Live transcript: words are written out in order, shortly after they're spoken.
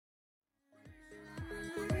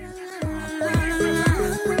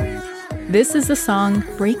This is the song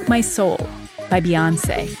Break My Soul by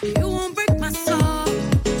Beyoncé. You won't break my soul.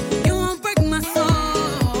 You won't break my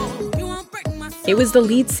soul. You won't break my soul. It was the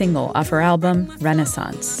lead single off her album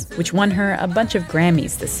Renaissance, which won her a bunch of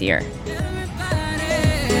Grammys this year.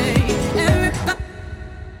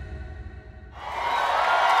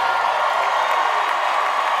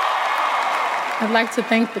 I'd like to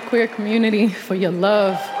thank the queer community for your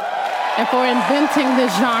love and for inventing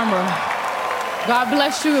this genre. God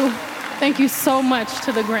bless you. Thank you so much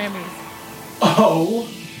to the Grammys. Oh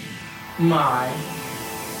my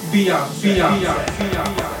Beyonce.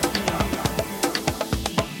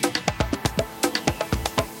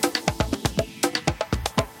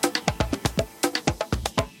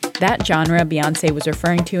 That genre Beyoncé was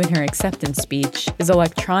referring to in her acceptance speech is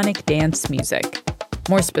electronic dance music.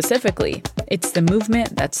 More specifically, it's the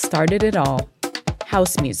movement that started it all,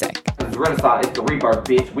 house music. It's Renaissance, it's the rebirth,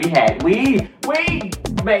 bitch. We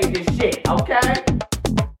made this shit, okay?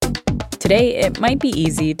 Today, it might be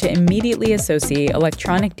easy to immediately associate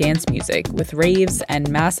electronic dance music with raves and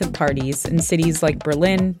massive parties in cities like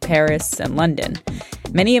Berlin, Paris, and London.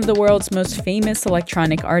 Many of the world's most famous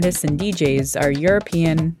electronic artists and DJs are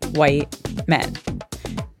European, white men.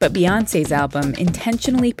 But Beyoncé's album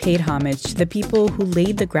intentionally paid homage to the people who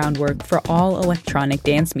laid the groundwork for all electronic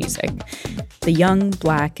dance music, the young,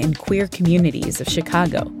 Black, and queer communities of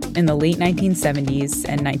Chicago in the late 1970s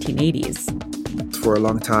and 1980s. For a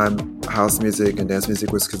long time, house music and dance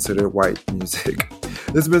music was considered white music.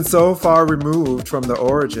 It's been so far removed from the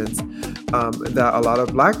origins that a lot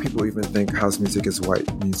of Black people even think house music is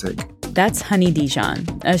white music. That's Honey Dijon,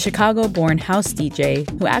 a Chicago-born house DJ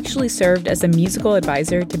who actually served as a musical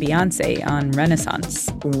advisor to Beyoncé on Renaissance.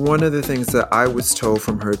 One of the things that I was told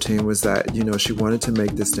from her team was that, she wanted to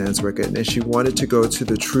make this dance record and she wanted to go to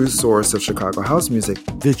the true source of Chicago house music.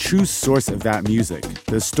 The true source of that music,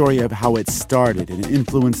 the story of how it started and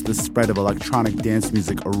influenced the spread of electronic dance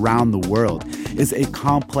music around the world, is a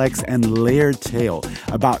complex and layered tale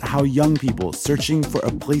about how young people searching for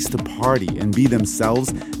a place to party and be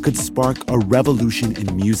themselves could spark a revolution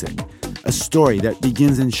in music. A story that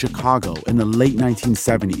begins in Chicago in the late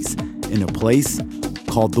 1970s in a place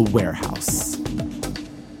called The Warehouse.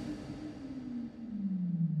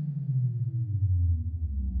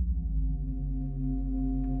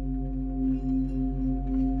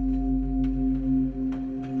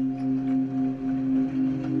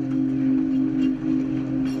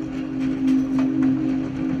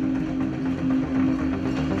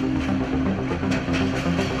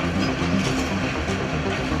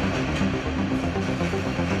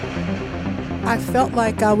 I felt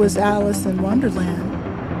like I was Alice in Wonderland.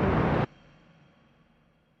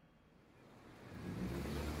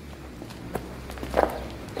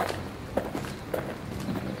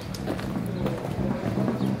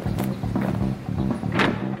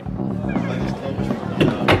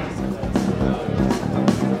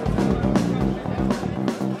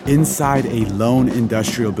 Inside a lone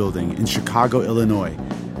industrial building in Chicago, Illinois,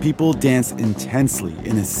 people dance intensely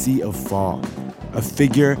in a sea of fog. A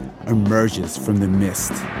figure emerges from the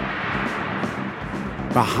mist.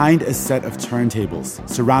 Behind a set of turntables,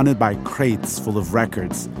 surrounded by crates full of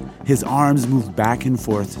records, his arms move back and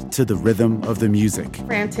forth to the rhythm of the music.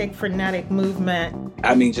 Frantic, frenetic movement.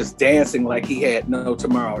 Just dancing like he had no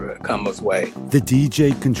tomorrow to come his way. The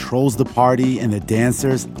DJ controls the party and the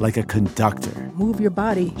dancers like a conductor. Move your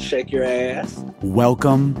body. Shake your ass.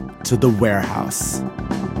 Welcome to The Warehouse.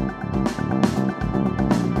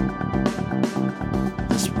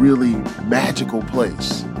 Really magical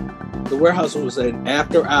place. The Warehouse was an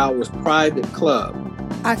after-hours private club.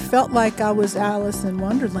 I felt like I was Alice in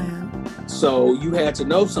Wonderland. So you had to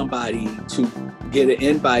know somebody to get an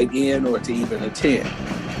invite in or to even attend.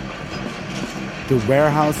 The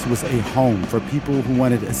Warehouse was a home for people who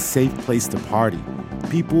wanted a safe place to party,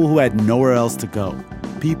 people who had nowhere else to go,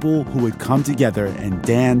 people who would come together and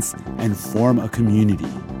dance and form a community.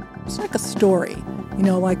 It's like a story.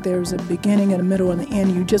 Like there's a beginning and a middle and an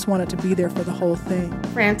end. You just want it to be there for the whole thing.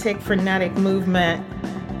 Frantic, frenetic movement.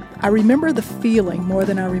 I remember the feeling more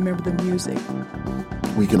than I remember the music.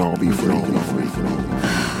 We can all be free. Let's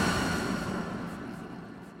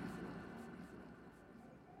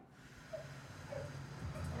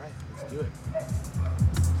do it.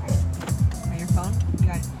 On your phone? You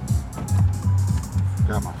got it.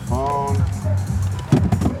 Got my phone.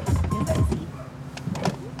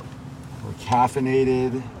 We're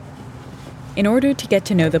caffeinated. In order to get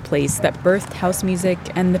to know the place that birthed house music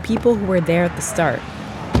and the people who were there at the start,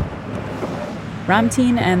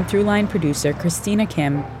 Ramtin and Throughline producer Christina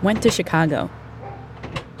Kim went to Chicago.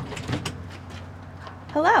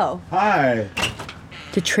 Hello. Hi.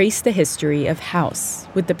 to trace the history of house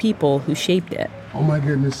with the people who shaped it. Oh my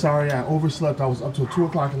goodness, sorry, I overslept. I was up till 2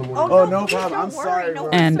 o'clock in the morning. Oh, no problem. I'm sorry.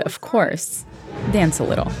 And, of course, dance a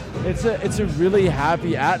little. It's a really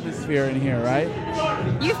happy atmosphere in here, right?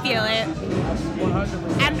 You feel it.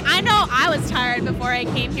 100%. And I know I was tired before I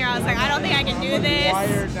came here. I was like, I don't think I can do this. I'm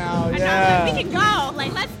tired now, and yeah. I was like, we can go.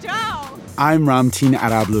 Like, let's go. I'm Ramtin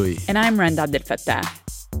Arablouei. And I'm Randa Abdelfattah.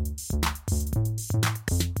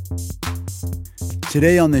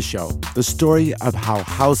 Today on this show, the story of how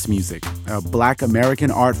house music, a Black American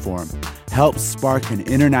art form, helped spark an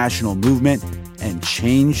international movement and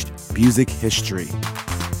changed music history.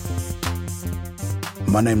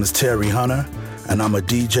 My name is Terry Hunter, and I'm a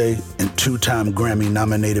DJ and two-time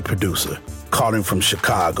Grammy-nominated producer, calling from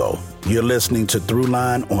Chicago. You're listening to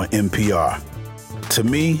Throughline on NPR. To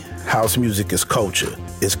me, house music is culture,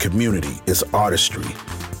 it's community, it's artistry,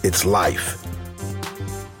 it's life.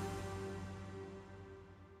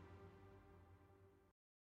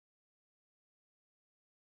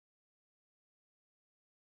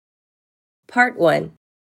 Part 1.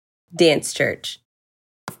 Dance Church.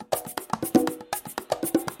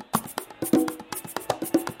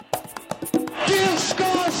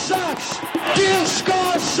 Disco sucks!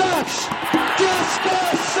 Disco sucks! Disco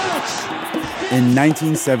sucks! In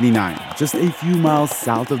 1979, just a few miles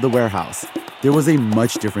south of the warehouse, there was a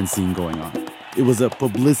much different scene going on. It was a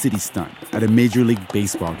publicity stunt at a Major League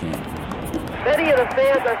Baseball game. Many of the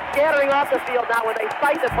fans are scattering off the field now when they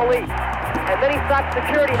sight the police. And many Sox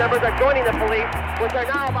security members are joining the police, which are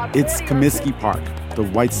now about... It's Comiskey Park. The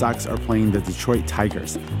White Sox are playing the Detroit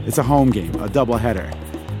Tigers. It's a home game, a doubleheader.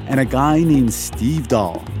 And a guy named Steve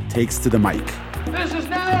Dahl takes to the mic. This is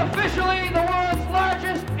now officially the world's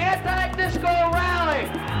largest anti-disco rally.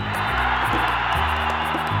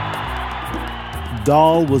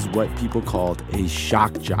 Dahl was what people called a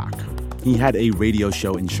shock jock. He had a radio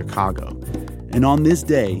show in Chicago. And on this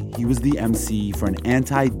day, he was the MC for an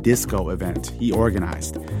anti-disco event he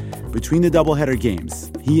organized. Between the doubleheader games,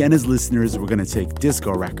 he and his listeners were going to take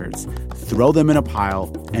disco records, throw them in a pile,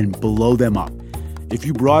 and blow them up. If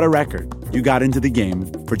you brought a record, you got into the game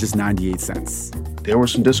for just 98 cents. There were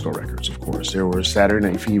some disco records, of course. There were Saturday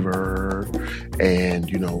Night Fever and,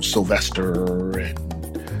 Sylvester and,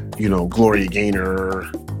 Gloria Gaynor,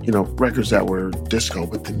 records that were disco.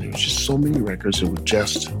 But then there was just so many records that were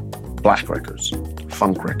just Black records,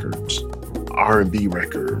 funk records, R&B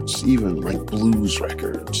records, even like blues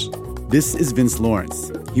records. This is Vince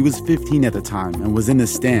Lawrence. He was 15 at the time and was in the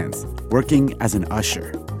stands, working as an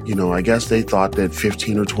usher. I guess they thought that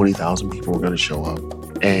 15 or 20,000 people were going to show up.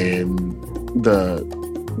 And the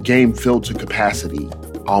game filled to capacity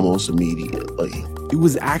almost immediately. It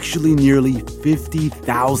was actually nearly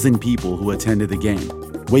 50,000 people who attended the game,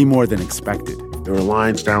 way more than expected. There were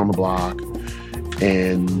lines down the block,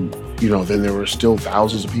 and then there were still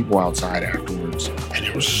thousands of people outside afterwards, and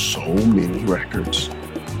there were so many records.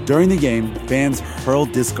 During the game, fans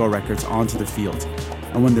hurled disco records onto the field.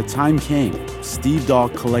 And when the time came, Steve Dahl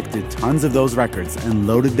collected tons of those records and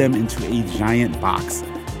loaded them into a giant box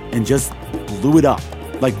and just blew it up,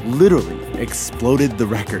 like literally exploded the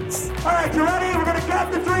records. All right, you ready? We're going to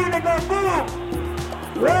count to 3 and then go boom.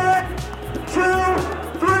 1, 2,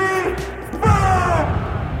 3, boom!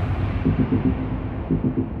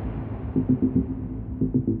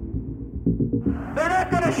 They're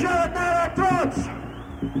not going to shove it down our throats.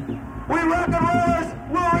 We rock and rollers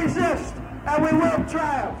will resist, and we will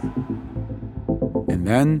triumph. And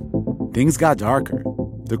then things got darker.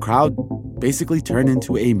 The crowd basically turned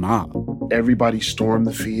into a mob. Everybody stormed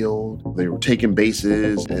the field. They were taking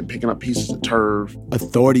bases and picking up pieces of turf.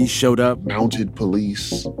 Authorities showed up. Mounted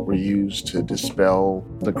police were used to dispel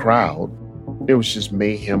the crowd. It was just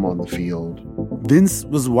mayhem on the field. Vince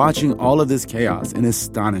was watching all of this chaos in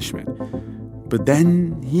astonishment. But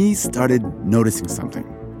then he started noticing something.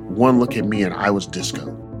 One look at me and I was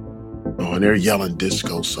disco. Oh, and they're yelling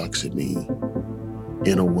disco sucks at me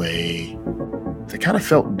in a way that kind of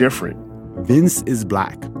felt different. Vince is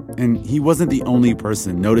Black, and he wasn't the only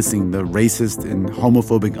person noticing the racist and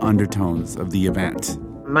homophobic undertones of the event.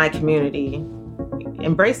 My community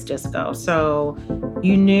embraced disco, so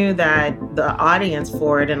you knew that the audience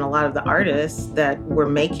for it and a lot of the artists that were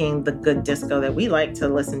making the good disco that we like to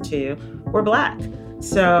listen to were Black.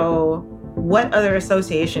 So what other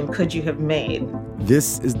association could you have made?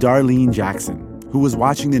 This is Darlene Jackson, who was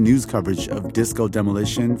watching the news coverage of disco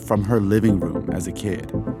demolition from her living room as a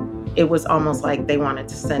kid. It was almost like they wanted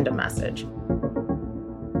to send a message.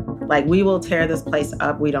 Like, we will tear this place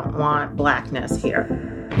up. We don't want Blackness here.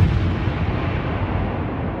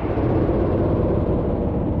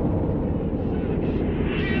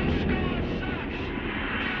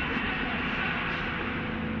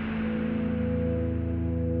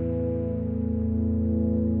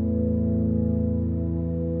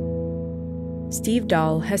 Steve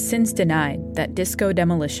Dahl has since denied that disco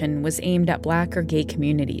demolition was aimed at Black or gay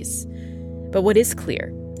communities. But what is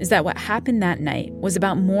clear is that what happened that night was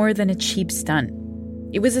about more than a cheap stunt.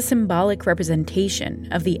 It was a symbolic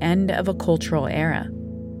representation of the end of a cultural era.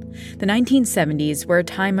 The 1970s were a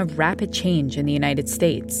time of rapid change in the United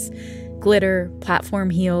States. Glitter, platform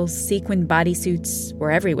heels, sequined bodysuits were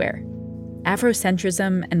everywhere.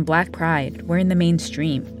 Afrocentrism and Black pride were in the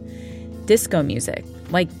mainstream. Disco music,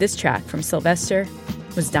 like this track from Sylvester,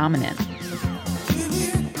 was dominant.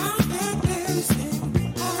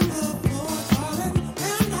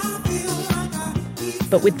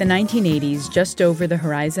 But with the 1980s just over the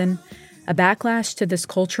horizon, a backlash to this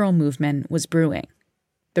cultural movement was brewing.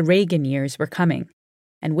 The Reagan years were coming,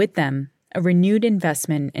 and with them, a renewed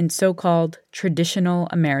investment in so-called traditional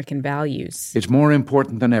American values. It's more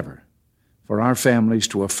important than ever for our families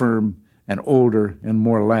to affirm an older and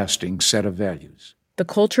more lasting set of values. The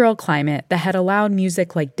cultural climate that had allowed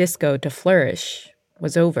music like disco to flourish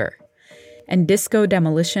was over, and disco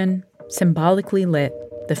demolition symbolically lit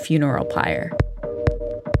the funeral pyre.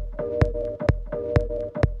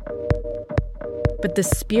 But the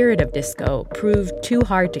spirit of disco proved too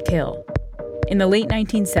hard to kill. In the late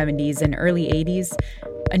 1970s and early 80s,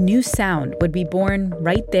 a new sound would be born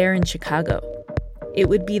right there in Chicago. It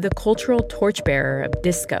would be the cultural torchbearer of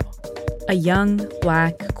disco, a young,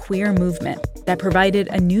 Black, queer movement that provided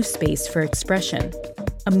a new space for expression,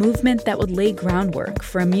 a movement that would lay groundwork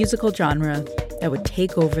for a musical genre that would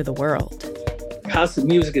take over the world. House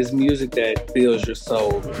music is music that fills your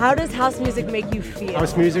soul. How does house music make you feel?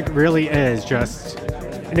 House music really is just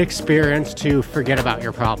an experience to forget about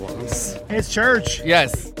your problems. It's church.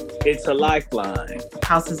 Yes. It's a lifeline.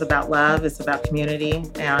 House is about love, it's about community,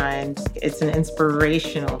 and it's an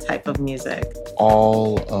inspirational type of music.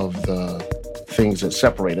 All of the things that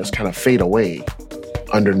separate us kind of fade away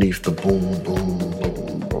underneath the boom, boom,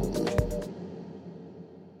 boom, boom.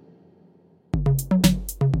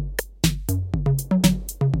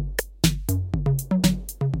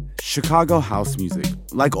 Chicago house music,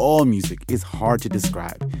 like all music, is hard to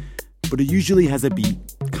describe, but it usually has a beat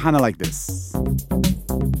kind of like this.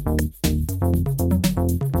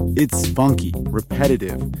 It's funky,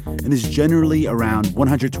 repetitive, and is generally around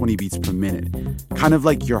 120 beats per minute, kind of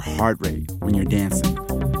like your heart rate when you're dancing.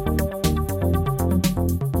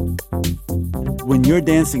 When you're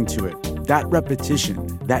dancing to it, that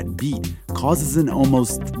repetition, that beat, causes an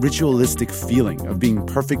almost ritualistic feeling of being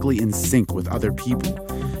perfectly in sync with other people.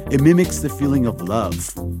 It mimics the feeling of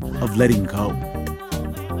love, of letting go.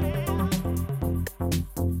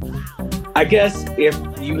 I guess if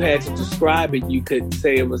you had to describe it, you could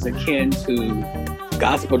say it was akin to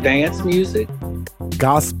gospel dance music.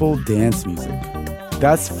 Gospel dance music.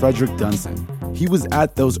 That's Frederick Dunson. He was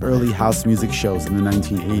at those early house music shows in the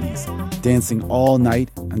 1980s, dancing all night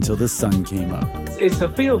until the sun came up. It's a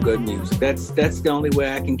feel-good music. That's the only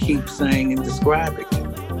way I can keep saying and describing it.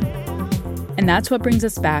 And that's what brings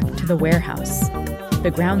us back to the Warehouse,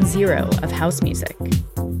 the ground zero of house music.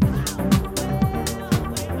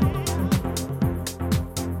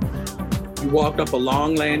 You walked up a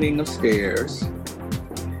long landing of stairs,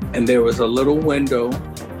 and there was a little window.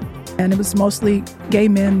 And it was mostly gay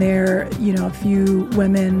men there, a few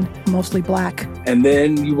women, mostly Black. And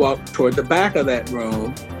then you walked toward the back of that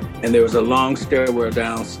room, and there was a long stairwell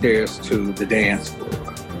downstairs to the dance floor.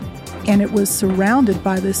 And it was surrounded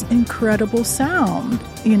by this incredible sound,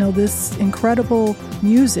 this incredible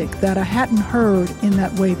music that I hadn't heard in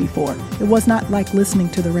that way before. It was not like listening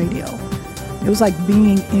to the radio. It was like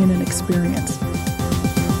being in an experience.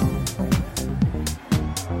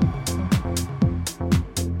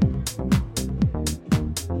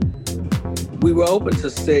 We were open to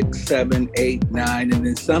 6, 7, 8, 9, and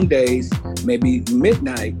then some days, maybe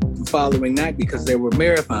midnight the following night because there were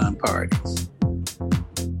marathon parties.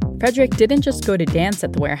 Frederick didn't just go to dance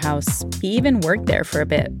at the Warehouse. He even worked there for a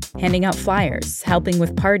bit, handing out flyers, helping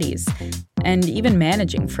with parties, and even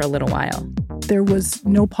managing for a little while. There was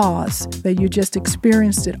no pause, that you just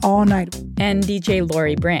experienced it all night. And DJ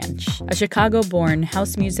Lori Branch, a Chicago-born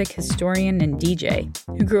house music historian and DJ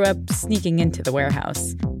who grew up sneaking into the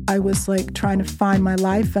Warehouse. I was trying to find my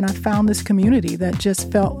life, and I found this community that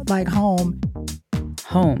just felt like home.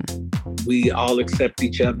 Home. We all accept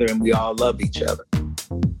each other and we all love each other.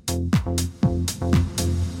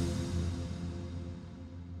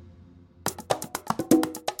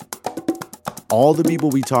 All the people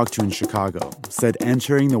we talked to in Chicago said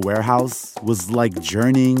entering the Warehouse was like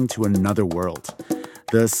journeying to another world.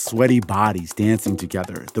 The sweaty bodies dancing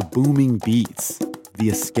together, the booming beats, the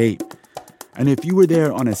escape. And if you were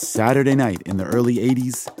there on a Saturday night in the early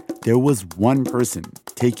 80s, there was one person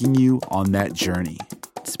taking you on that journey.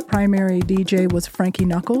 Its primary DJ was Frankie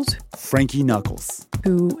Knuckles. Frankie Knuckles,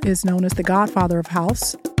 who is known as the godfather of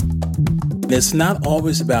house. It's not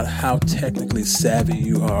always about how technically savvy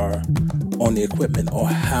you are on the equipment or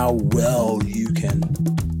how well you can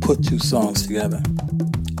put two songs together.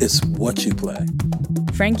 It's what you play.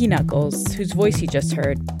 Frankie Knuckles, whose voice you just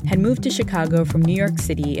heard, had moved to Chicago from New York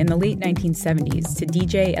City in the late 1970s to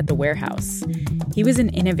DJ at the Warehouse. He was an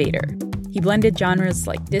innovator. He blended genres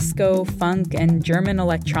like disco, funk, and German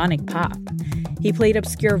electronic pop. He played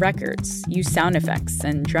obscure records, used sound effects,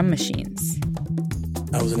 and drum machines.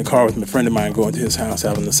 I was in the car with a friend of mine going to his house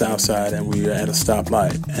out on the south side, and we were at a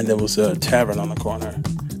stoplight, and there was a tavern on the corner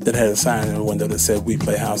that had a sign in the window that said, "We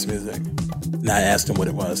play house music." And I asked him what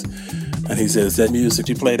it was. And he said, "Is that music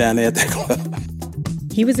you play down there at that club?"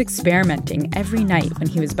 He was experimenting every night when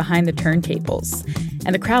he was behind the turntables,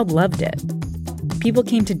 and the crowd loved it. People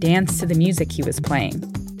came to dance to the music he was playing.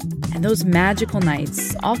 And those magical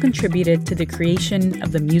nights all contributed to the creation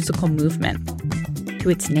of the musical movement, to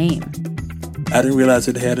its name. I didn't realize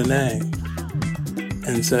it had a name.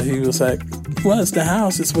 And so he was like, "Well, it's the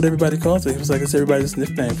house. It's what everybody calls it." He was like, "It's everybody's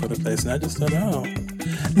nickname for the place." And I just thought, oh.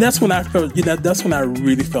 And that's when I felt, that's when I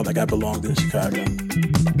really felt like I belonged in Chicago.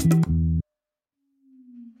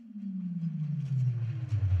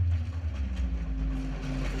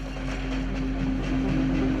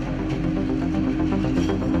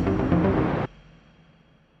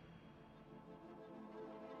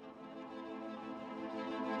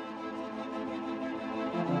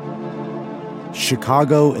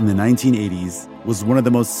 Chicago in the 1980s was one of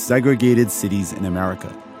the most segregated cities in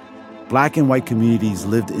America. Black and white communities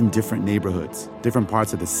lived in different neighborhoods, different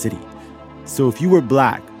parts of the city. So if you were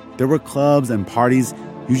black, there were clubs and parties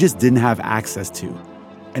you just didn't have access to.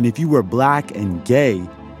 And if you were black and gay,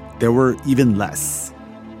 there were even less.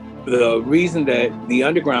 The reason that the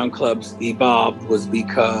underground clubs evolved was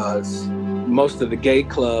because most of the gay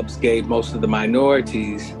clubs gave most of the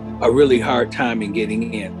minorities a really hard time in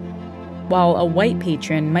getting in. While a white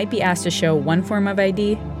patron might be asked to show one form of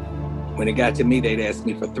ID, when it got to me, they'd ask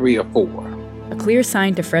me for 3 or 4. A clear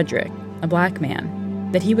sign to Frederick, a black man,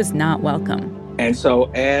 that he was not welcome. And so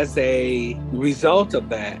as a result of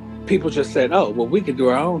that, people just said, "Oh, well, we could do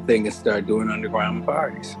our own thing and start doing underground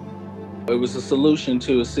parties." It was a solution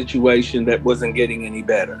to a situation that wasn't getting any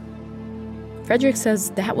better. Frederick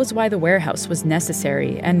says that was why the Warehouse was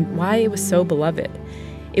necessary and why it was so beloved.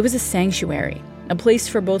 It was a sanctuary, a place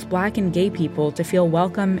for both black and gay people to feel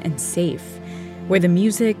welcome and safe, where the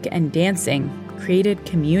music and dancing created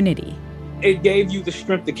community. It gave you the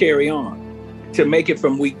strength to carry on, to make it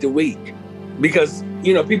from week to week. Because,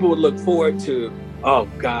 people would look forward to, oh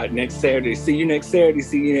God, next Saturday, see you next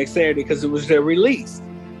Saturday, because it was their release.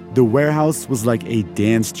 The Warehouse was like a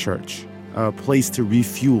dance church, a place to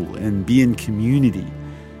refuel and be in community,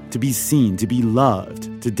 to be seen, to be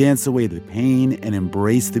loved, to dance away the pain and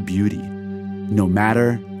embrace the beauty, no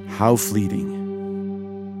matter how fleeting.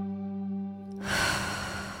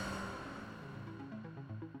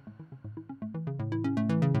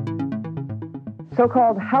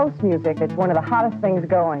 So-called house music is one of the hottest things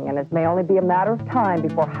going, and it may only be a matter of time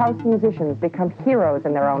before house musicians become heroes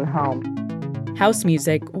in their own home. House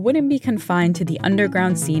music wouldn't be confined to the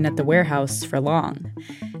underground scene at the Warehouse for long.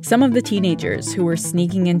 Some of the teenagers who were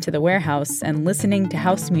sneaking into the Warehouse and listening to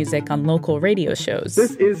house music on local radio shows.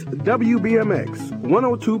 This is WBMX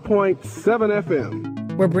 102.7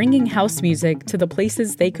 FM. Were bringing house music to the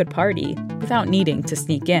places they could party without needing to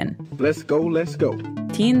sneak in. Let's go, let's go.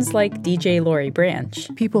 Teens like DJ Lori Branch.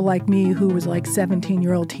 People like me who was like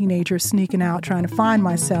 17-year-old teenagers sneaking out trying to find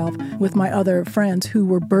myself with my other friends who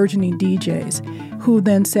were burgeoning DJs, who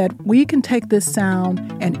then said, we can take this sound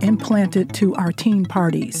and implant it to our teen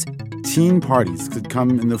parties. Teen parties could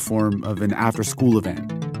come in the form of an after-school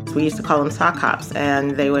event. We used to call them sock hops,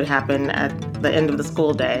 and they would happen at the end of the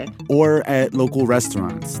school day. Or at local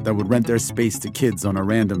restaurants that would rent their space to kids on a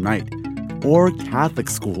random night. Or Catholic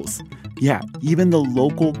schools. Yeah, even the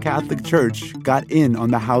local Catholic church got in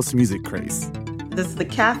on the house music craze. This is the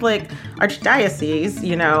Catholic Archdiocese,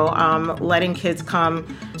 letting kids come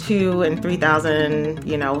 2,000 and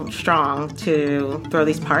 3,000, strong to throw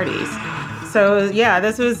these parties. So, yeah,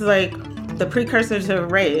 this was like the precursor to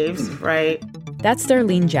raves, right? That's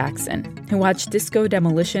Darlene Jackson, who watched Disco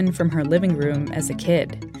Demolition from her living room as a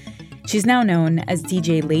kid. She's now known as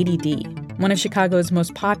DJ Lady D, one of Chicago's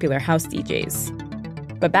most popular house DJs.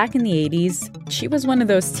 But back in the 80s, she was one of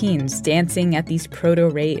those teens dancing at these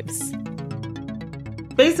proto-raves.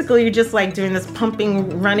 Basically, you're just like doing this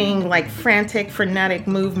pumping, running, like frantic, frenetic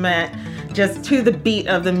movement just to the beat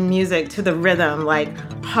of the music, to the rhythm, like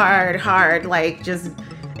hard, like just,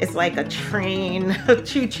 it's like a train,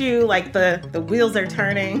 choo-choo, like the wheels are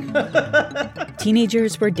turning.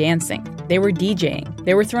 Teenagers were dancing, they were DJing,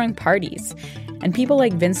 they were throwing parties. And people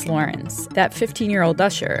like Vince Lawrence, that 15-year-old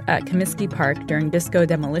usher at Comiskey Park during disco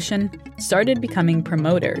demolition, started becoming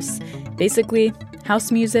promoters. Basically,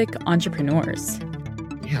 house music entrepreneurs.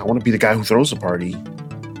 Yeah, I want to be the guy who throws a party.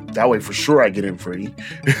 That way, for sure, I get in free.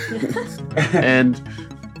 And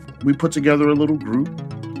we put together a little group,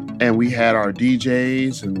 and we had our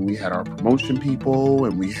DJs, and we had our promotion people,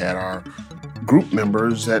 and we had our group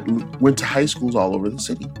members that went to high schools all over the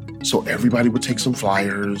city. So everybody would take some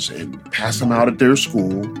flyers and pass them out at their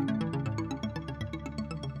school.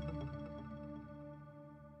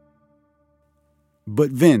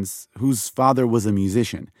 But Vince, whose father was a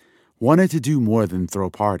musician, wanted to do more than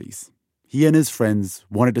throw parties. He and his friends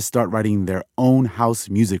wanted to start writing their own house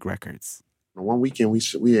music records. One weekend,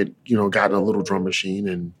 we had gotten a little drum machine,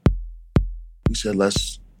 and we said,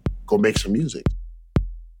 let's go make some music.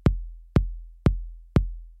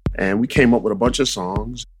 And we came up with a bunch of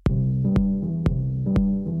songs.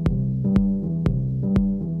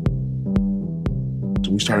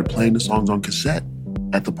 So we started playing the songs on cassette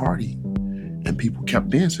at the party. And people kept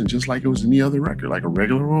dancing just like it was any other record, like a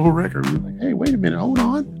regular old record. We were like, hey, wait a minute, hold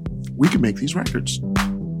on. We can make these records.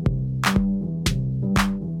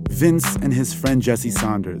 Vince and his friend Jesse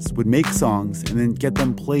Saunders would make songs and then get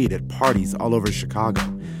them played at parties all over Chicago.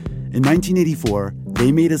 In 1984,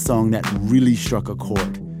 they made a song that really struck a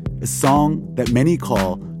chord. A song that many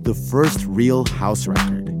call the first real house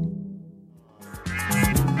record.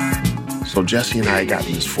 So Jesse and I got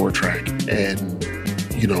this 4-track, and,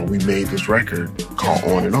 we made this record called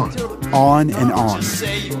On and On. On and On.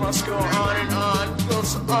 Say you must go on and on,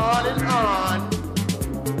 goes on and on.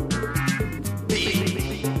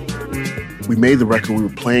 We made the record, we were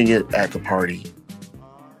playing it at the party,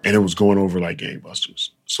 and it was going over like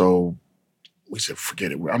gangbusters. So we said,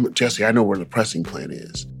 forget it. Jesse, I know where the pressing plant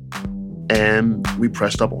is. And we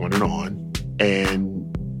pressed up On and On,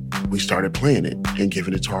 and we started playing it and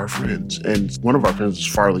giving it to our friends. And one of our friends was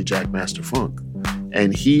Farley Jackmaster Funk,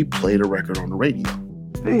 and he played a record on the radio.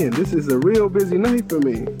 Man, this is a real busy night for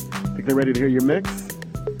me. Think they're ready to hear your mix?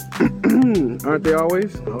 Aren't they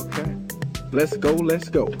always? Okay. Let's go, let's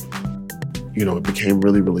go. It became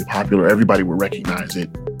really, really popular. Everybody would recognize it.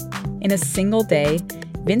 In a single day,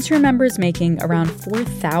 Vince remembers making around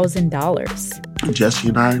 $4,000. Jesse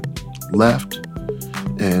and I left,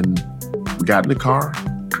 and we got in the car,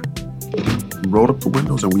 we rolled up the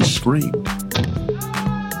windows, and we screamed.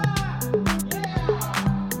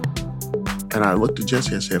 And I looked at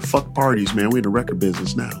Jesse and said, fuck parties, man. We're in the record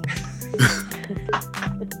business now.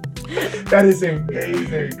 That is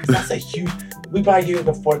amazing. Because that's a huge... We probably gave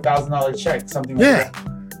the $4,000 check, something like that.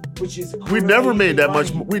 Which is we never made that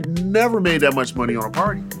much. We never made that much money on a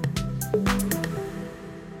party.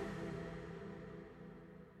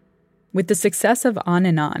 With the success of On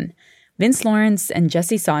and On, Vince Lawrence and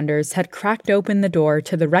Jesse Saunders had cracked open the door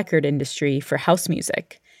to the record industry for house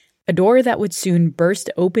music, a door that would soon burst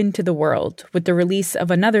open to the world with the release of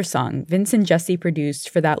another song Vince and Jesse produced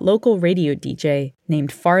for that local radio DJ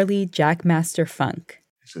named Farley Jackmaster Funk.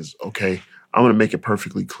 He says, okay, I'm going to make it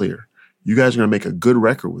perfectly clear. You guys are going to make a good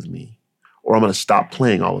record with me, or I'm going to stop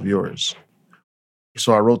playing all of yours.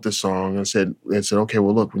 So I wrote this song and said, okay,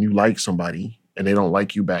 well, look, when you like somebody and they don't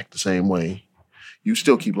like you back the same way, you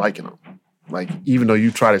still keep liking them. Like, even though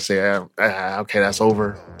you try to say, okay, that's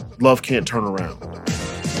over, love can't turn around.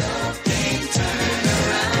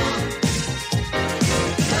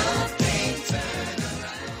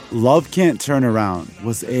 Love Can't Turn Around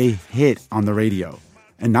was a hit on the radio.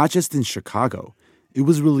 And not just in Chicago. It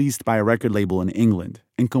was released by a record label in England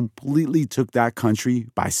and completely took that country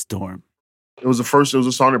by storm. It was a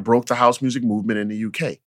song that broke the house music movement in the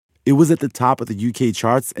UK. It was at the top of the UK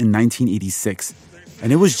charts in 1986.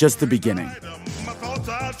 And it was just the beginning.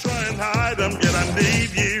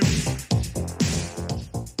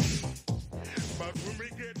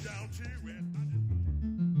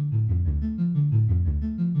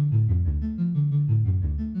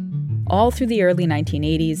 All through the early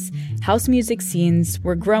 1980s, house music scenes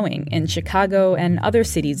were growing in Chicago and other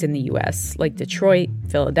cities in the U.S., like Detroit,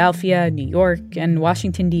 Philadelphia, New York, and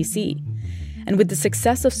Washington, D.C. And with the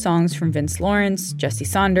success of songs from Vince Lawrence, Jesse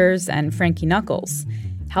Saunders, and Frankie Knuckles,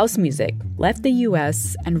 house music left the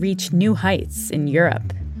U.S. and reached new heights in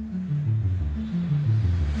Europe.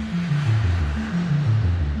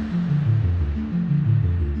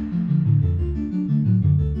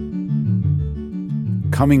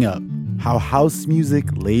 Coming up, how house music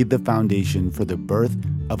laid the foundation for the birth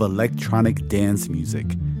of electronic dance music,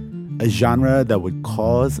 a genre that would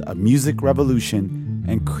cause a music revolution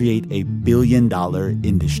and create a billion-dollar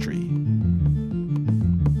industry.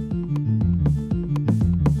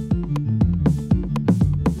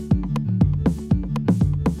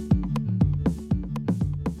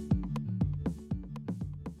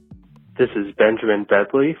 This is Benjamin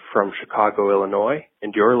Bedley from Chicago, Illinois,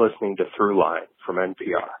 and you're listening to Throughline from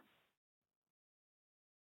NPR.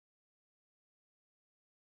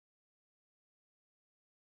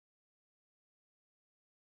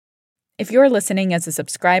 If you're listening as a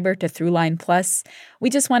subscriber to Throughline Plus,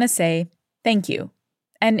 we just want to say thank you.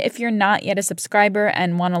 And if you're not yet a subscriber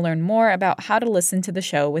and want to learn more about how to listen to the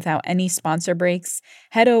show without any sponsor breaks,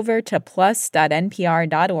 head over to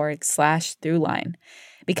plus.npr.org/Throughline.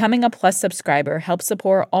 Becoming a Plus subscriber helps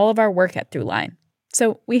support all of our work at Throughline.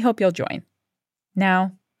 So we hope you'll join.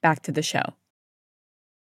 Now, back to the show.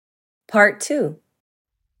 Part 2.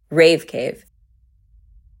 Rave Cave.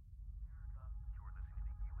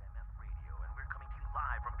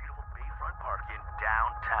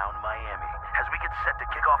 Set to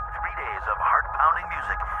kick off 3 days of heart-pounding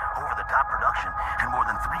music, over-the-top production, and more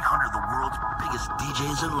than 300 of the world's biggest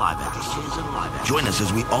DJs and live acts. Join us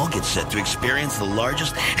as we all get set to experience the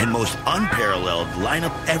largest and most unparalleled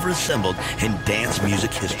lineup ever assembled in dance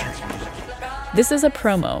music history. This is a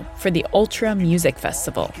promo for the Ultra Music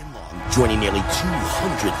Festival. Joining nearly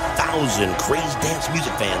 200,000 crazed dance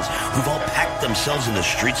music fans who've all packed themselves in the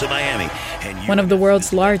streets of Miami. One of the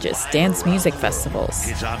world's largest dance music festivals.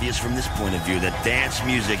 It's obvious from this point of view that dance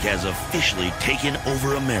music has officially taken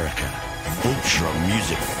over America. Ultra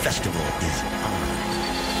Music Festival is on.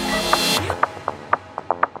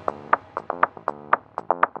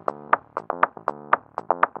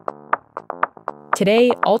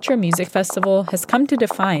 Today, Ultra Music Festival has come to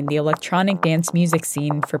define the electronic dance music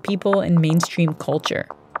scene for people in mainstream culture.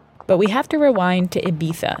 But we have to rewind to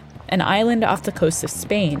Ibiza, an island off the coast of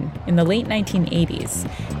Spain, in the late 1980s,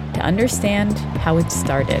 to understand how it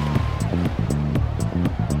started.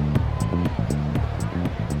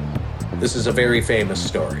 This is a very famous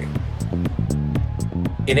story.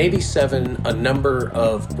 In '87, a number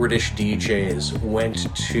of British DJs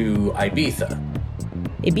went to Ibiza.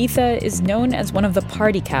 Ibiza is known as one of the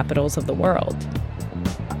party capitals of the world.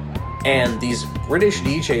 And these British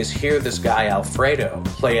DJs hear this guy Alfredo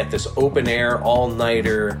play at this open-air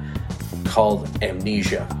all-nighter called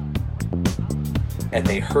Amnesia. And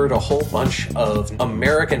they heard a whole bunch of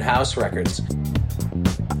American house records.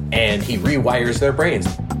 And he rewires their brains.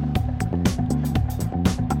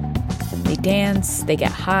 They dance, they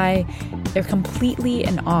get high, they're completely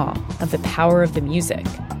in awe of the power of the music.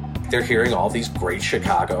 They're hearing all these great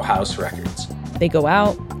Chicago house records. They go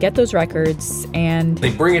out, get those records, and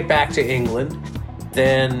they bring it back to England.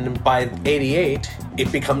 Then by '88, it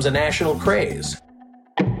becomes a national craze.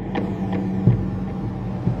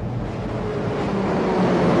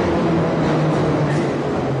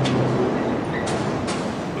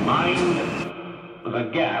 Mind the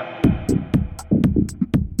gap.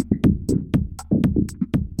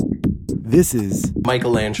 This is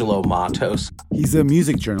Michelangelo Matos. He's a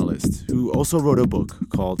music journalist who also wrote a book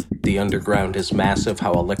called The Underground is Massive: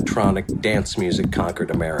 How Electronic Dance Music Conquered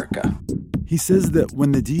America. He says that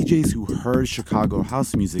when the DJs who heard Chicago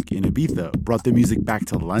house music in Ibiza brought the music back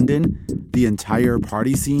to London, the entire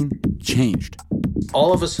party scene changed.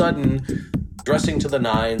 All of a sudden, dressing to the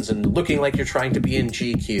nines and looking like you're trying to be in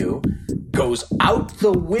GQ goes out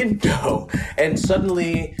the window, and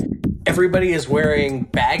suddenly everybody is wearing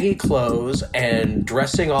baggy clothes and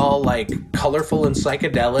dressing all like colorful and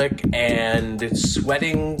psychedelic and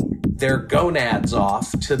sweating their gonads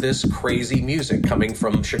off to this crazy music coming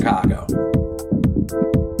from Chicago.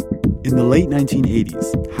 In the late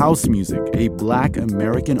 1980s, house music, a black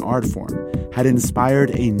American art form, had inspired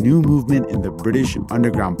a new movement in the British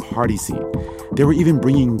underground party scene. They were even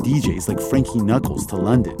bringing DJs like Frankie Knuckles to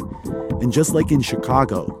London. And just like in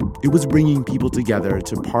Chicago, it was bringing people together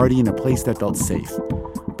to party in a place that felt safe.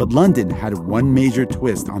 But London had one major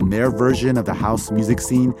twist on their version of the house music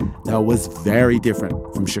scene that was very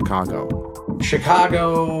different from Chicago.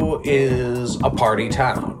 Chicago is a party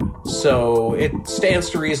town. So it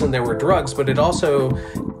stands to reason there were drugs, but it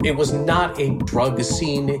was not a drug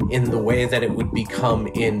scene in the way that it would become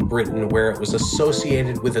in Britain, where it was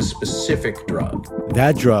associated with a specific drug.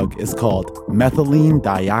 That drug is called methylene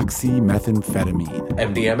dioxymethamphetamine,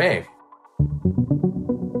 MDMA.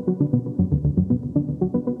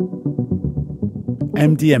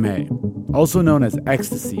 MDMA, also known as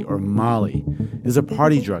ecstasy or Molly, is a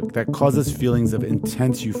party drug that causes feelings of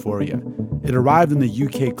intense euphoria. It arrived in the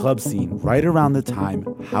UK club scene right around the time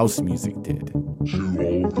house music did.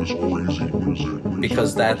 all of this crazy music.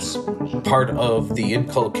 Because that's part of the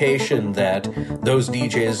inculcation that those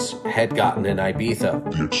DJs had gotten in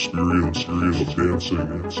Ibiza. The experience of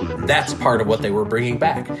dancing. That's part of what they were bringing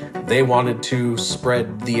back. They wanted to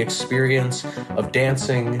spread the experience of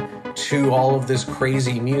dancing to all of this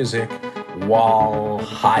crazy music while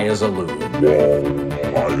high as a loon.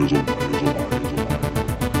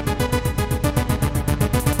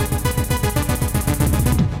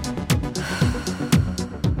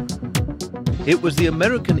 It was the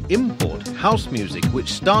American import, house music,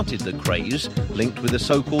 which started the craze. Linked with the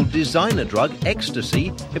so-called designer drug,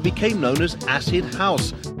 ecstasy, it became known as acid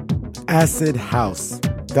house. Acid house.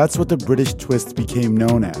 That's what the British twist became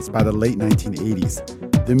known as by the late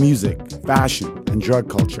 1980s. The music, fashion, and drug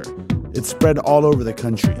culture. It spread all over the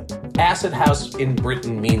country. Acid house in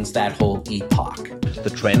Britain means that whole epoch. The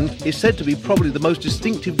trend is said to be probably the most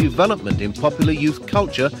distinctive development in popular youth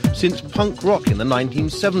culture since punk rock in the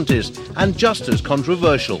 1970s, and just as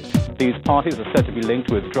controversial. These parties are said to be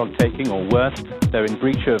linked with drug taking or worse. They're in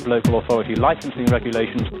breach of local authority licensing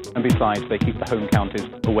regulations, and besides, they keep the home counties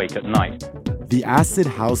awake at night. The acid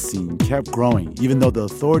house scene kept growing, even though the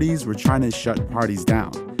authorities were trying to shut parties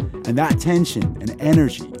down. And that tension and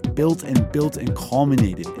energy built and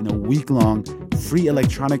culminated in a week-long free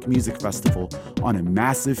electronic music festival on a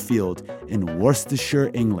massive field in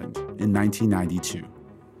Worcestershire, England in 1992.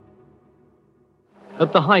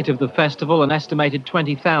 At the height of the festival, an estimated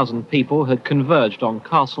 20,000 people had converged on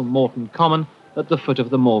Castle Morton Common at the foot of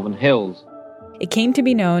the Morven Hills. It came to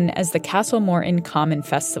be known as the Castle Morton Common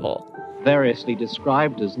Festival. Variously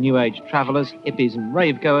described as New Age travellers, hippies and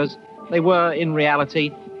rave-goers, they were, in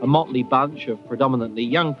reality, a motley bunch of predominantly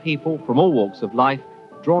young people from all walks of life,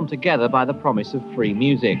 drawn together by the promise of free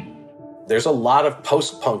music. There's a lot of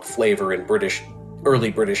post-punk flavor in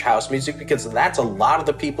early British house music because that's a lot of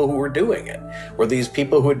the people who were doing it, were these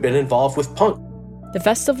people who had been involved with punk. The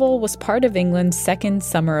festival was part of England's second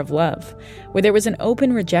Summer of Love, where there was an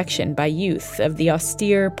open rejection by youth of the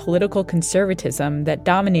austere political conservatism that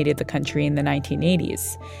dominated the country in the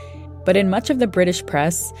 1980s. But in much of the British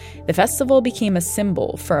press, the festival became a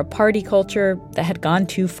symbol for a party culture that had gone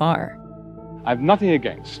too far. I've nothing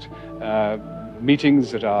against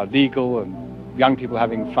meetings that are legal and young people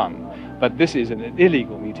having fun. But this is an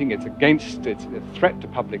illegal meeting. It's a threat to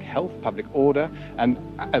public health, public order, and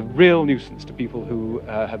a real nuisance to people who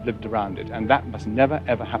have lived around it. And that must never,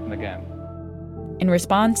 ever happen again. In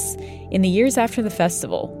response, in the years after the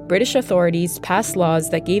festival, British authorities passed laws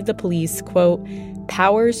that gave the police, quote,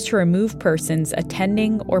 powers to remove persons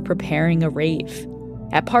attending or preparing a rave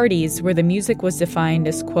at parties where the music was defined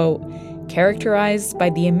as, quote, characterized by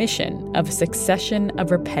the emission of a succession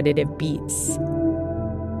of repetitive beats.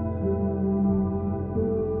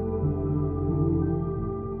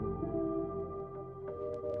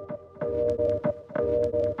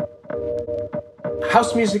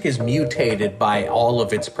 House music is mutated by all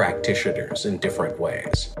of its practitioners in different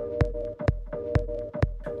ways.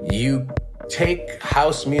 You take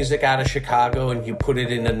house music out of Chicago and you put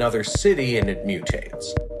it in another city and it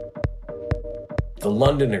mutates. The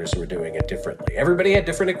Londoners were doing it differently. Everybody had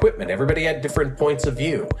different equipment. Everybody had different points of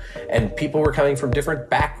view. And people were coming from different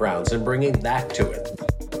backgrounds and bringing that to it.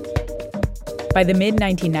 By the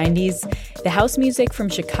mid-1990s, the house music from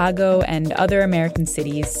Chicago and other American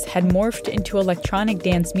cities had morphed into electronic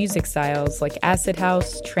dance music styles like acid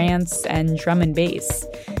house, trance, and drum and bass.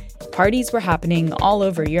 Parties were happening all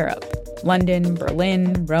over Europe. London,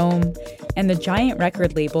 Berlin, Rome, and the giant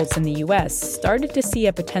record labels in the U.S. started to see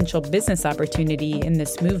a potential business opportunity in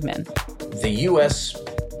this movement. The U.S.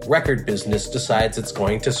 record business decides it's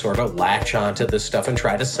going to sort of latch onto this stuff and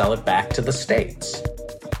try to sell it back to the States.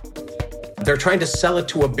 They're trying to sell it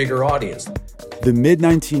to a bigger audience. The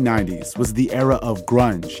mid-1990s was the era of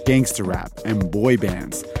grunge, gangster rap, and boy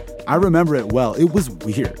bands. I remember it well. It was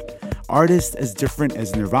weird. Artists as different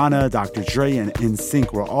as Nirvana, Dr. Dre, and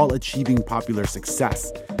NSYNC were all achieving popular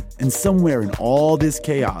success. And somewhere in all this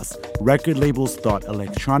chaos, record labels thought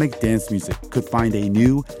electronic dance music could find a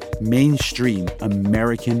new, mainstream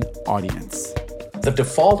American audience. The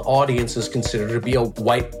default audience is considered to be a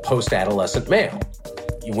white post-adolescent male.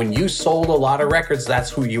 When you sold a lot of records,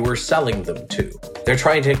 that's who you were selling them to. They're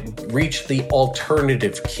trying to reach the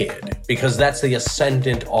alternative kid because that's the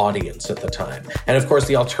ascendant audience at the time. And of course,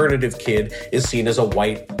 the alternative kid is seen as a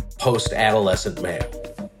white post-adolescent male.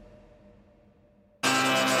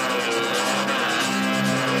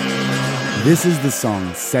 This is the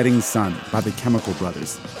song Setting Sun by the Chemical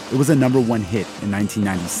Brothers. It was a #1 hit in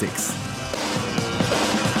 1996.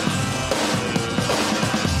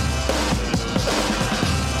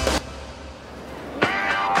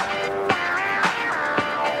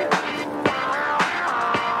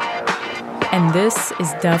 and this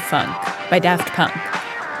is Da Funk by Daft Punk,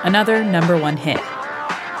 another #1 hit.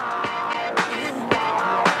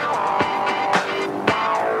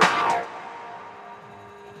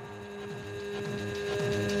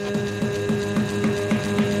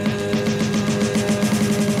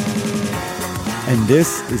 And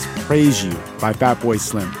this is Praise You by Fatboy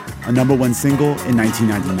Slim, a #1 single in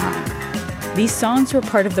 1999. These songs were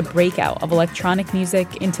part of the breakout of electronic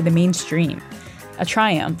music into the mainstream, a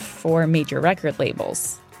triumph for major record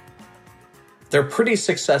labels. They're pretty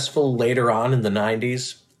successful later on in the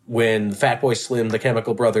 90s when Fatboy Slim, the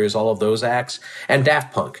Chemical Brothers, all of those acts, and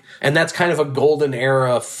Daft Punk. And that's kind of a golden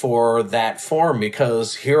era for that form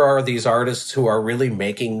because here are these artists who are really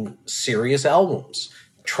making serious albums,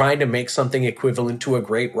 trying to make something equivalent to a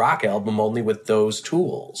great rock album only with those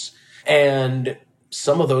tools. And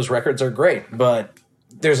some of those records are great, but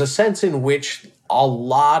there's a sense in which a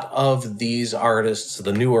lot of these artists,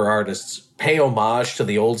 the newer artists, pay homage to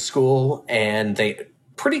the old school, and they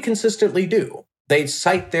pretty consistently do. They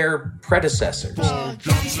cite their predecessors.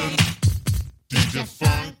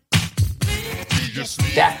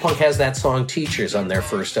 Daft Punk has that song Teachers on their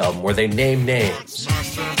first album where they name names.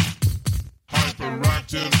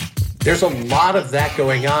 There's a lot of that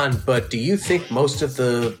going on, but do you think most of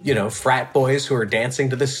the, frat boys who are dancing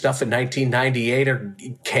to this stuff in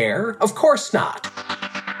 1998 care? Of course not.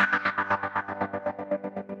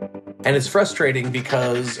 And it's frustrating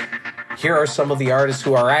because here are some of the artists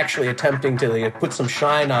who are actually attempting to put some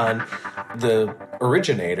shine on the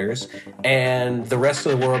originators, and the rest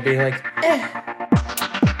of the world being like,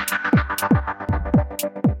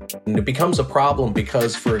 And it becomes a problem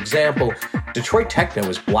because, for example, Detroit techno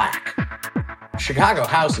is black. Chicago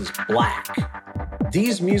house is black.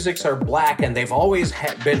 These musics are black, and they've always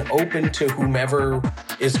been open to whomever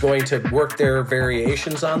is going to work their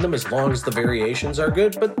variations on them as long as the variations are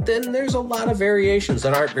good. But then there's a lot of variations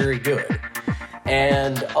that aren't very good.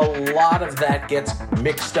 And a lot of that gets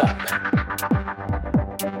mixed up.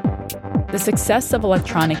 The success of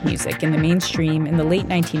electronic music in the mainstream in the late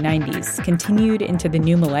 1990s continued into the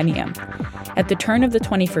new millennium. At the turn of the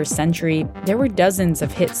 21st century, there were dozens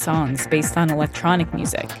of hit songs based on electronic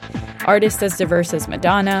music. Artists as diverse as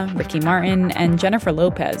Madonna, Ricky Martin, and Jennifer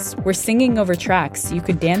Lopez were singing over tracks you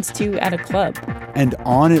could dance to at a club. And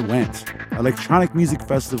on it went. Electronic music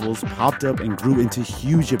festivals popped up and grew into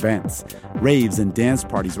huge events. Raves and dance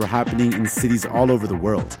parties were happening in cities all over the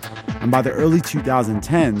world. And by the early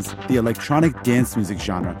 2010s, the electronic dance music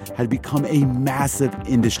genre had become a massive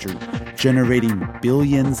industry, generating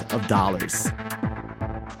billions of dollars.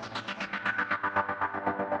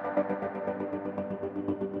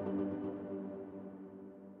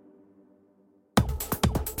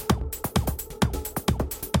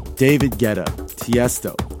 David Guetta,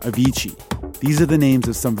 Tiesto, Avicii. These are the names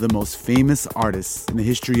of some of the most famous artists in the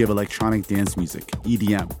history of electronic dance music,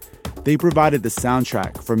 EDM. They provided the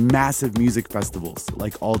soundtrack for massive music festivals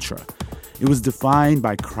like Ultra. It was defined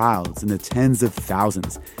by crowds in the tens of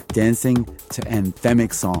thousands dancing to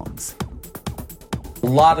anthemic songs. A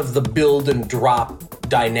lot of the build and drop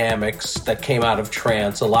dynamics that came out of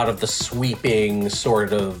trance, a lot of the sweeping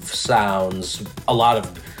sort of sounds, a lot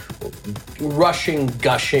of rushing,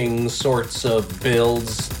 gushing sorts of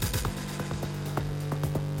builds.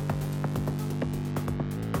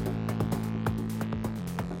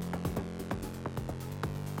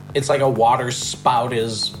 It's like a water spout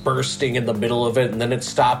is bursting in the middle of it, and then it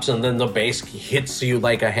stops, and then the bass hits you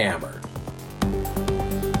like a hammer.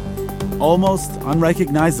 Almost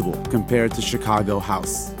unrecognizable compared to Chicago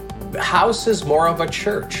house. House is more of a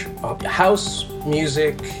church. House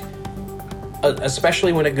music,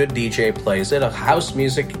 especially when a good DJ plays it, house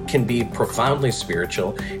music can be profoundly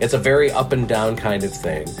spiritual. It's a very up and down kind of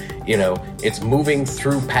thing. It's moving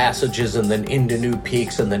through passages and then into new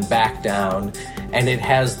peaks and then back down, and it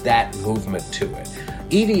has that movement to it.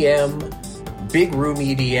 EDM, big room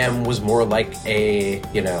EDM was more like a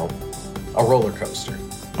roller coaster.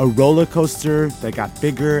 A roller coaster that got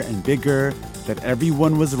bigger and bigger, that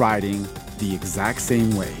everyone was riding the exact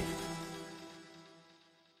same way.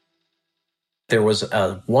 There was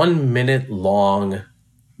a 1 minute long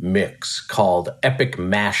mix called Epic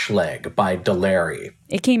Mash Leg by Delary.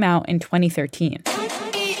 It came out in 2013.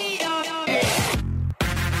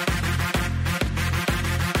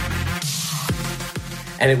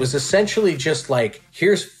 And it was essentially just like,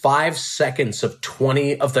 here's 5 seconds of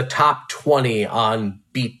 20 of the top 20 on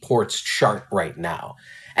Beatport's chart right now.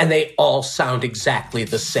 And they all sound exactly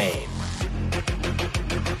the same.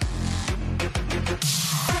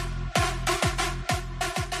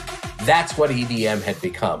 That's what EDM had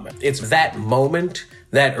become. It's that moment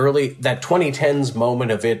that 2010s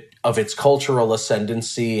moment of its cultural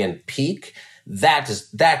ascendancy and peak,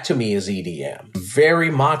 that to me is EDM.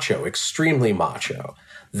 Very macho, extremely macho.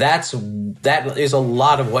 That is a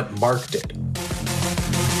lot of what marked it.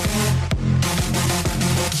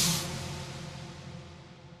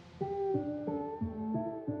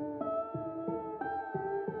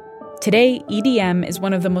 Today, EDM is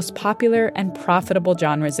one of the most popular and profitable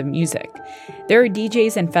genres of music. There are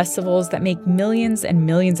DJs and festivals that make millions and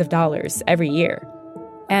millions of dollars every year.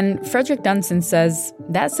 And Frederick Dunson says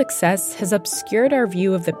that success has obscured our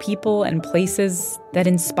view of the people and places that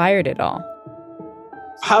inspired it all.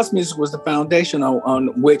 House music was the foundation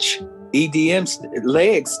on which EDM's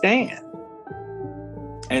legs stand.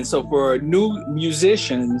 And so for new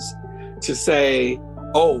musicians to say,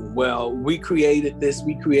 oh, well, we created this,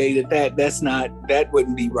 we created that, that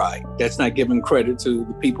wouldn't be right. That's not giving credit to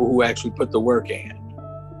the people who actually put the work in.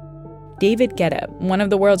 David Guetta, one of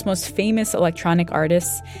the world's most famous electronic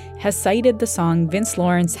artists, has cited the song Vince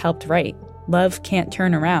Lawrence helped write, Love Can't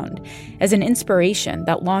Turn Around, as an inspiration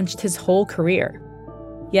that launched his whole career.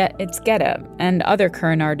 Yet it's Guetta and other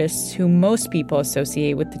current artists who most people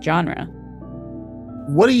associate with the genre.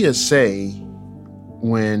 What do you say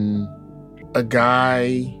when a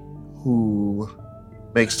guy who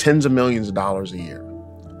makes tens of millions of dollars a year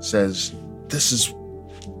says, this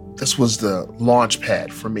was the launch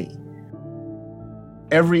pad for me?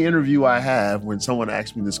 Every interview I have, when someone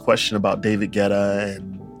asks me this question about David Guetta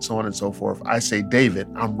and so on and so forth, I say, David,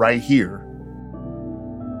 I'm right here.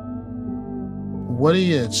 What do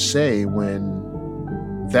you say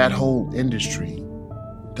when that whole industry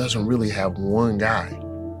doesn't really have one guy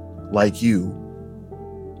like you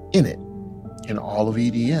in it? In all of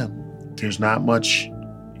EDM, there's not much,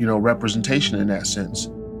 representation in that sense.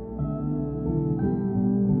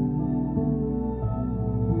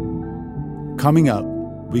 Coming up,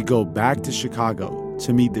 we go back to Chicago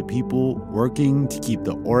to meet the people working to keep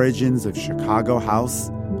the origins of Chicago house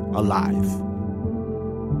alive.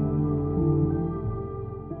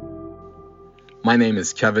 My name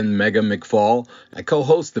is Kevin Mega McFall. I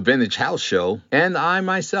co-host the Vintage House Show, and I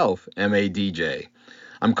myself am a DJ.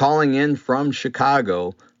 I'm calling in from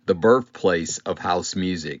Chicago, the birthplace of house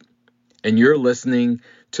music. And you're listening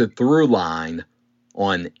to Throughline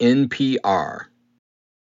on NPR.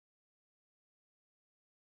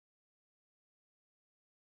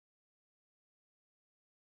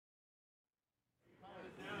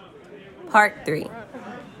 Part 3.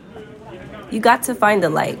 You got to find the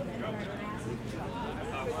light.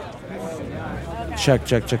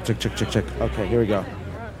 Check. Okay, here we go.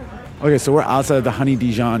 Okay, so we're outside of the Honey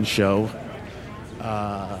Dijon show.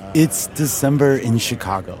 It's December in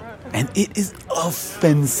Chicago, and it is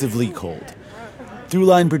offensively cold.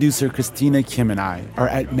 Throughline producer Christina Kim and I are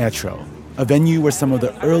at Metro, a venue where some of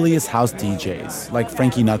the earliest house DJs, like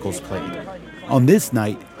Frankie Knuckles, played. On this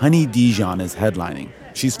night, Honey Dijon is headlining.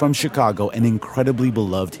 She's from Chicago and incredibly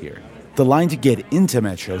beloved here. The line to get into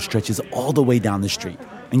Metro stretches all the way down the street,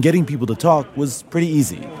 and getting people to talk was pretty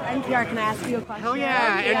easy. NPR, can I ask you a question? Hell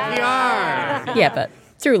yeah, NPR! Yeah, but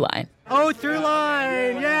Throughline. Oh,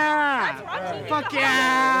 Throughline, yeah! Fuck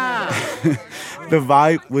yeah! The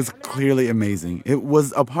vibe was clearly amazing. It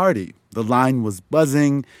was a party. The line was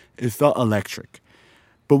buzzing. It felt electric.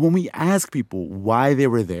 But when we asked people why they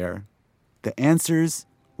were there, the answers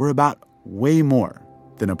were about way more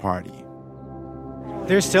than a party.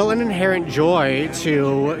 There's still an inherent joy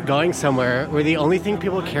to going somewhere where the only thing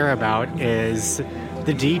people care about is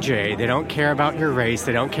the DJ. They don't care about your race.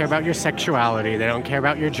 They don't care about your sexuality. They don't care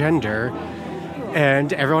about your gender.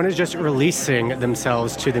 And everyone is just releasing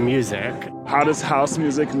themselves to the music. How does house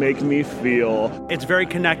music make me feel? It's very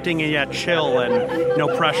connecting and yet chill and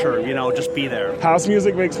no pressure, just be there. House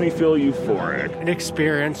music makes me feel euphoric. An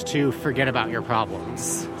experience to forget about your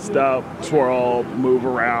problems. Step, twirl, move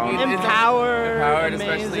around. Empowered,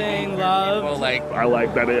 amazing, love. I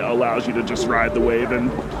like that it allows you to just ride the wave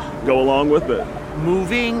and go along with it.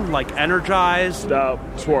 Moving, energized. Step,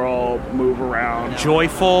 twirl, move around.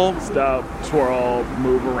 Joyful. Step, twirl,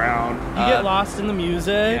 move around. You get lost in the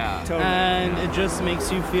music, and it just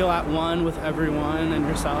makes you feel at one with everyone and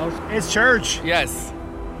yourself. It's church. Yes.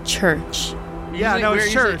 Church. Yeah,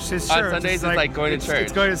 it's church. It's church. On Sundays, it's like going to church.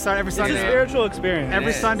 It's going to every Sunday. It's a spiritual experience.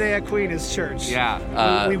 Every Sunday at Queen is church.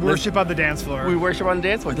 Yeah. We worship on the dance floor. We worship on the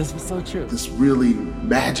dance floor. This is so true. This really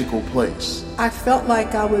magical place. I felt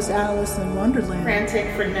like I was Alice in Wonderland.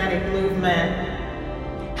 Frantic, frenetic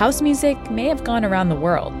movement. House music may have gone around the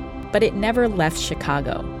world, but it never left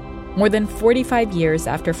Chicago. More than 45 years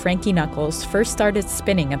after Frankie Knuckles first started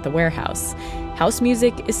spinning at the Warehouse, house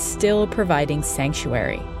music is still providing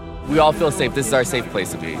sanctuary. we all feel safe. This is our safe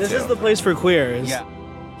place to be. This too. is the place for queers. Yeah.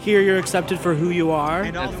 Here you're accepted for who you are.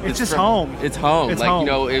 It's just home. It's home. It's like, home.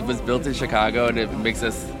 you know, it was built in Chicago and it makes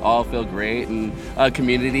us all feel great and a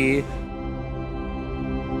community.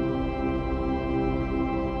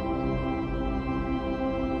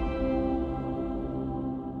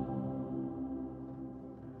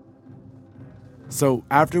 So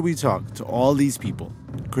after we talked to all these people,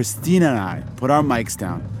 Christina and I put our mics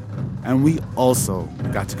down, and we also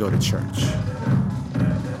got to go to church.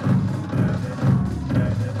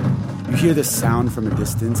 You hear the sound from a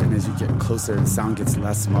distance, and as you get closer, the sound gets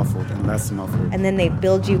less muffled and less muffled. And then they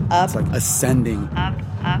build you up. It's like ascending up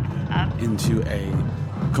into a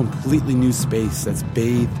completely new space that's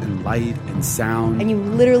bathed in light and sound. And you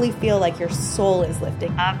literally feel like your soul is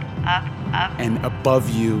lifting up. And above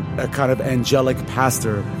you, a kind of angelic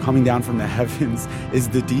pastor coming down from the heavens is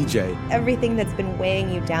the DJ. Everything that's been weighing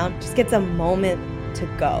you down just gets a moment to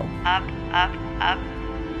go. Up.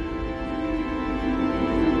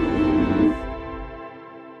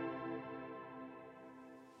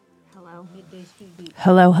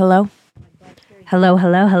 Hello.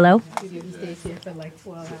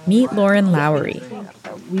 Meet Lauren Lowry.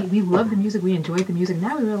 We love the music, we enjoyed the music.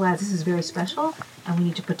 Now we realize this is very special and we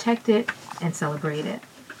need to protect it and celebrate it.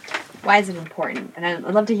 Why is it important? And I'd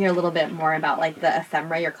love to hear a little bit more about like the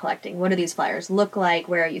ephemera you're collecting. What do these flyers look like?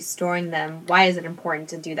 Where are you storing them? Why is it important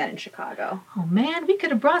to do that in Chicago? Oh man, we could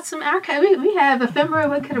have brought some archive. We have ephemera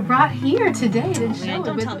we could have brought here today to show.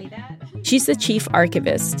 Don't tell me that. She's the chief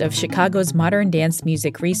archivist of Chicago's Modern Dance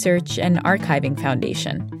Music Research and Archiving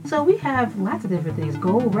Foundation. So we have lots of different things.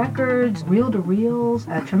 Gold records, reel-to-reels,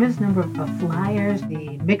 a tremendous number of flyers,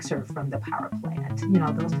 the mixer from the power plant,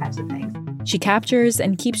 those types of things. She captures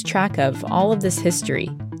and keeps track of all of this history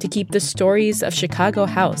to keep the stories of Chicago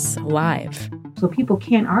House alive. So people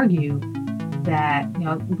can't argue that,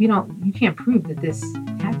 you can't prove that this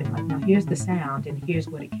happened. Like, no, here's the sound and here's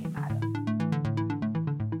what it came out of.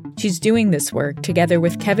 She's doing this work together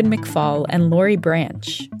with Kevin McFall and Lori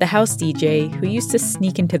Branch, the house DJ who used to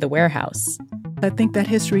sneak into the warehouse. I think that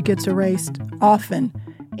history gets erased often,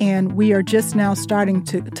 and we are just now starting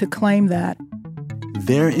to claim that.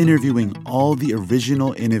 They're interviewing all the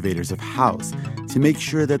original innovators of house to make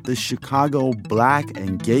sure that the Chicago Black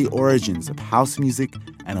and gay origins of house music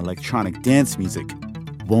and electronic dance music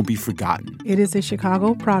won't be forgotten. It is a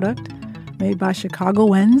Chicago product made by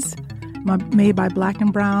Chicagoans, made by Black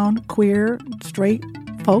and brown, queer, straight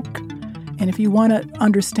folk. And if you want to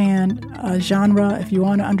understand a genre, if you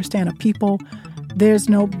want to understand a people, there's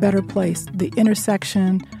no better place. The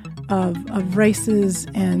intersection of races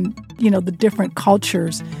and, the different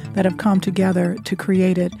cultures that have come together to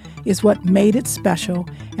create it is what made it special,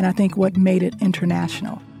 and I think what made it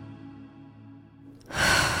international.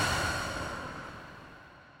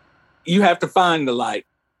 You have to find the light.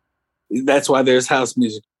 That's why there's house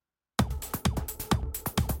music.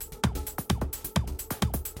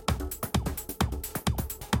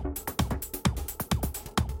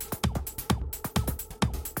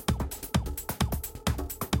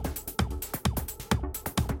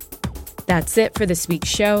 That's it for this week's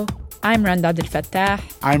show. I'm Randa Abdel Fattah.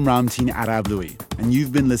 I'm Ramtin Arablouei, and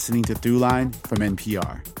you've been listening to Throughline from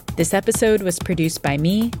NPR. This episode was produced by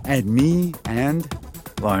me. And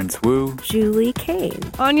Lawrence Wu. Julie Kane.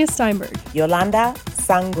 Anya Steinberg. Yolanda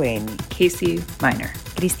Sanguen. Casey Minor.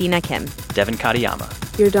 Christina Kim. Devin Katayama.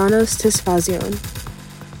 Yordanos Tisfazion.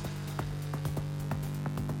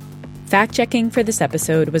 Fact-checking for this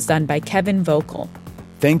episode was done by Kevin Vogel.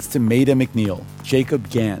 Thanks to Maida McNeil, Jacob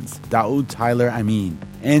Gans, Daoud Tyler Amin,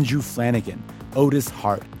 Andrew Flanagan, Otis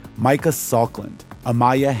Hart, Micah Salkland,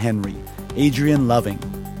 Amaya Henry, Adrian Loving,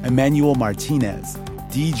 Emmanuel Martinez,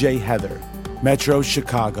 DJ Heather, Metro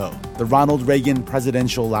Chicago, the Ronald Reagan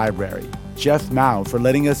Presidential Library, Jeff Mao for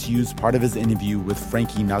letting us use part of his interview with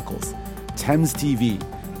Frankie Knuckles, Thames TV,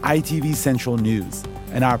 ITV Central News,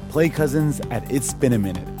 and our Play Cousins at It's Been a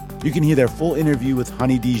Minute. You can hear their full interview with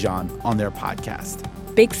Honey Dijon on their podcast.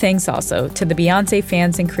 Big thanks also to the Beyoncé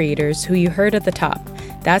fans and creators who you heard at the top,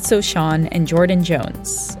 That's So Sean and Jordan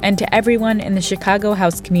Jones, and to everyone in the Chicago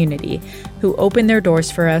House community who opened their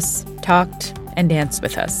doors for us, talked, and danced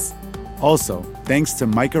with us. Also, thanks to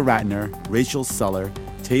Micah Ratner, Rachel Suller,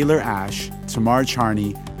 Taylor Ash, Tamar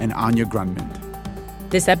Charney, and Anya Grunmond.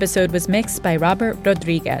 This episode was mixed by Robert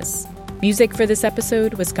Rodriguez. Music for this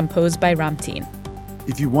episode was composed by Ramtin.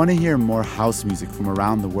 If you want to hear more house music from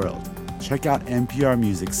around the world, check out NPR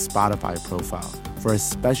Music's Spotify profile for a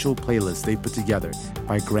special playlist they put together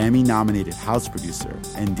by Grammy-nominated house producer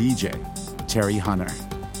and DJ Terry Hunter.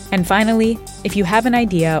 And finally, if you have an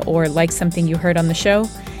idea or like something you heard on the show,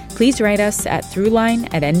 please write us at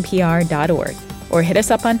throughline@npr.org or hit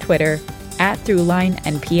us up on Twitter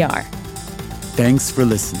 @throughlinenpr. Thanks for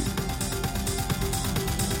listening.